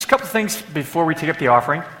couple things before we take up the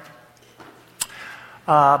offering.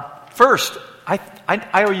 First,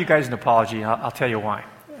 I owe you guys an apology. I'll tell you why.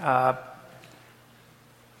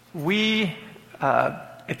 We,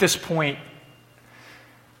 at this point,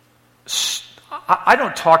 I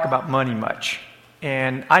don't talk about money much.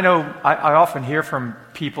 And I know I often hear from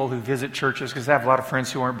people who visit churches, because I have a lot of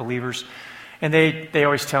friends who aren't believers, and they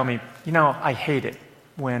always tell me, I hate it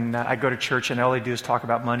when I go to church and all they do is talk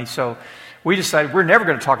about money. So we decided we're never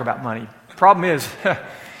going to talk about money. The problem is,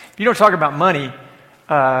 if you don't talk about money,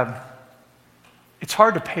 it's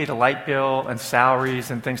hard to pay the light bill and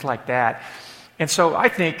salaries and things like that. And so I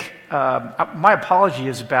think my apology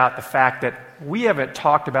is about the fact that we haven't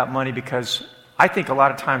talked about money because I think a lot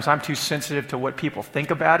of times I'm too sensitive to what people think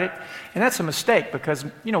about it. And that's a mistake because,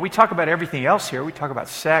 we talk about everything else here. We talk about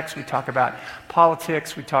sex, we talk about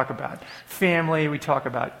politics, we talk about family, we talk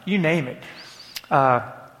about you name it.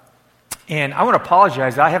 And I want to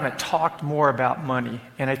apologize. I haven't talked more about money.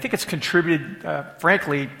 And I think it's contributed,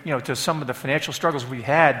 frankly, to some of the financial struggles we've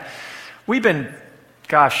had. We've been,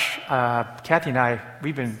 Kathy and I,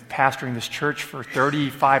 we've been pastoring this church for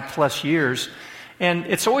 35 plus years. And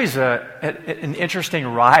it's always an interesting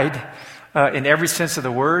ride in every sense of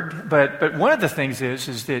the word. But one of the things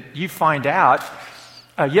is that you find out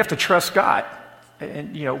you have to trust God.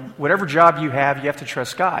 And, whatever job you have to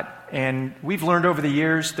trust God. And we've learned over the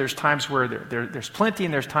years, there's times where there's plenty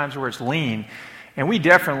and there's times where it's lean. And we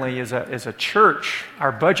definitely, as a church,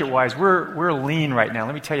 our budget-wise, we're lean right now.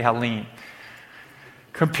 Let me tell you how lean.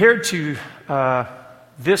 Compared to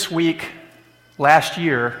this week, last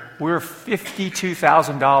year, we're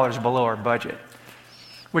 $52,000 below our budget,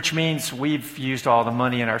 which means we've used all the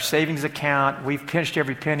money in our savings account. We've pinched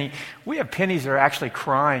every penny. We have pennies that are actually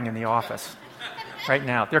crying in the office right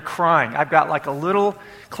now. They're crying. I've got like a little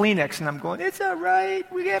Kleenex, and I'm going, it's all right.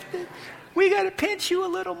 We got to pinch you a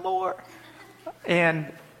little more.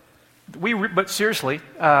 And but seriously,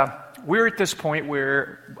 we're at this point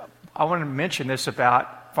where I want to mention this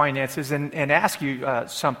about finances and ask you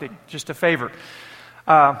something, just a favor.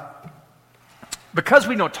 Because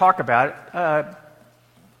we don't talk about it,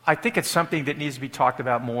 I think it's something that needs to be talked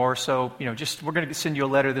about more. So, we're going to send you a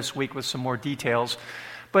letter this week with some more details.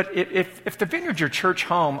 But if the Vineyard's your church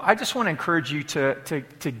home, I just want to encourage you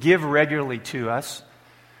to give regularly to us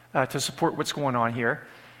to support what's going on here,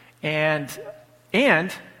 and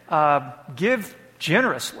give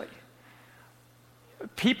generously.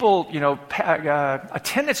 People,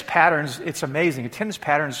 attendance patterns, it's amazing. Attendance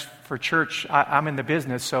patterns for church, I'm in the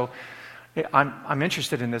business, so I'm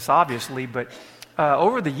interested in this, obviously, but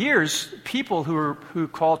over the years, people who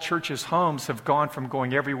call churches homes have gone from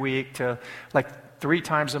going every week to like 3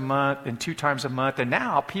 times a month and 2 times a month, and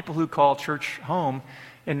now people who call church home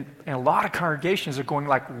in a lot of congregations are going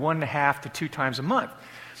like 1.5 to 2 times a month.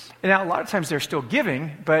 And now, a lot of times they're still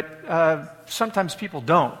giving, but sometimes people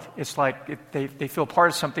don't. It's like they feel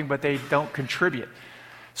part of something, but they don't contribute.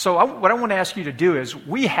 So what I want to ask you to do is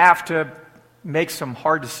we have to make some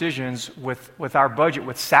hard decisions with our budget,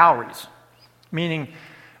 with salaries, meaning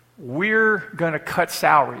we're going to cut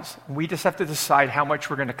salaries. We just have to decide how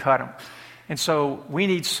much we're going to cut them. And so we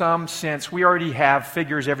need some sense. We already have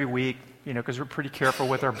figures every week, because we're pretty careful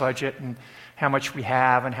with our budget and how much we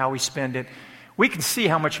have and how we spend it. We can see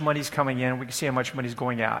how much money's coming in. We can see how much money's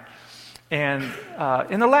going out. And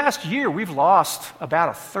in the last year, we've lost about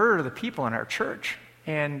a third of the people in our church.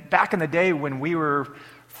 And back in the day when we were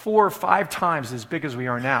 4 or 5 times as big as we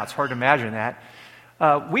are now, it's hard to imagine that,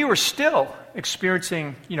 we were still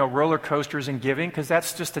experiencing, roller coasters in giving, because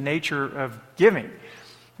that's just the nature of giving.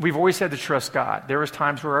 We've always had to trust God. There was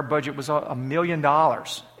times where our budget was $1 million,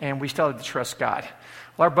 and we still had to trust God.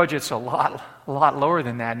 Well, our budget's a lot lower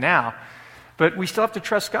than that now. But we still have to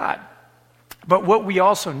trust God. But what we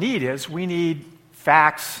also need is we need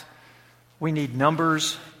facts, we need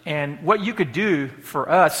numbers, and what you could do for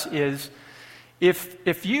us is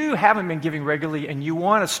if you haven't been giving regularly and you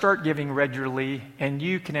want to start giving regularly and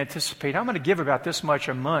you can anticipate, I'm going to give about this much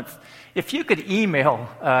a month, if you could email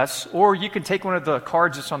us, or you can take one of the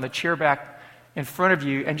cards that's on the chair back in front of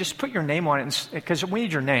you and just put your name on it, because we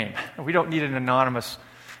need your name. We don't need an anonymous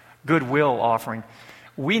goodwill offering.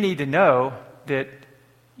 We need to know that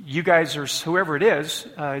you guys, or whoever it is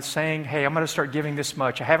saying, hey, I'm going to start giving this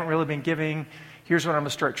much. I haven't really been giving. Here's what I'm going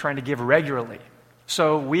to start trying to give regularly.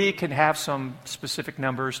 So we can have some specific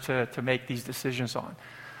numbers to make these decisions on.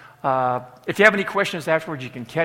 If you have any questions afterwards, you can catch